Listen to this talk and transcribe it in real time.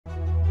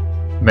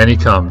Many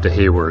come to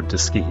Hayward to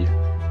ski.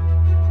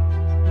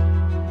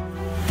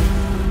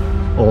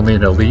 Only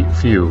an elite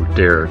few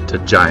dare to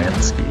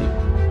giant ski.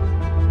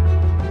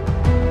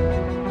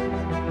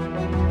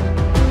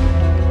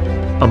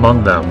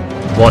 Among them,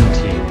 one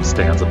team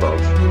stands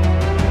above.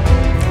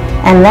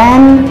 And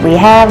then we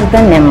have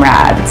the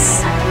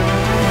Nimrods.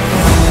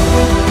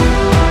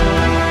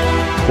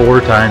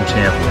 4-time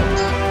champions,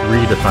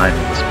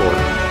 redefining the sport.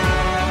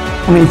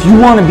 I mean, if you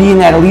want to be in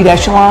that elite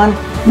echelon,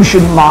 you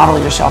should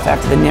model yourself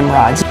after the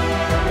Nimrods.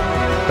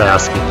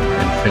 Basking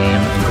in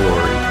fame and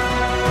glory.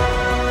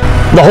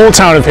 The whole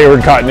town of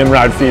Hayward caught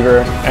Nimrod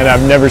fever, and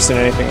I've never seen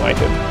anything like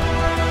it.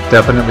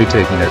 Definitely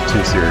taking it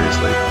too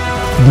seriously.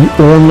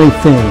 The only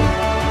thing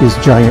is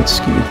giant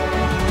ski.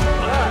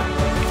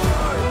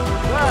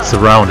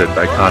 Surrounded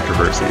by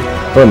controversy.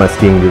 What am I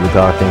skiing do the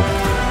talking?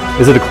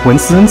 Is it a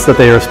coincidence that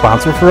they are a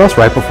sponsor for us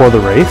right before the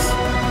race?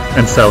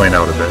 And selling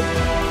out a bit.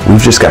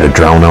 We've just got to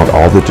drown out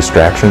all the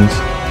distractions.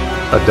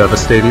 A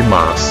devastating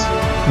loss.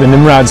 The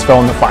Nimrods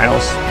fell in the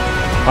finals.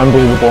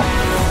 Unbelievable.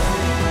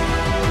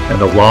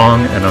 And a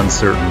long and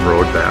uncertain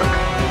road back.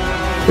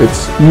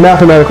 It's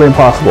mathematically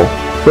impossible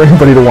for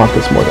anybody to want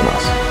this more than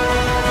us.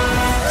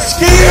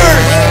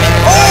 Skiers,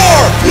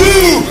 are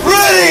you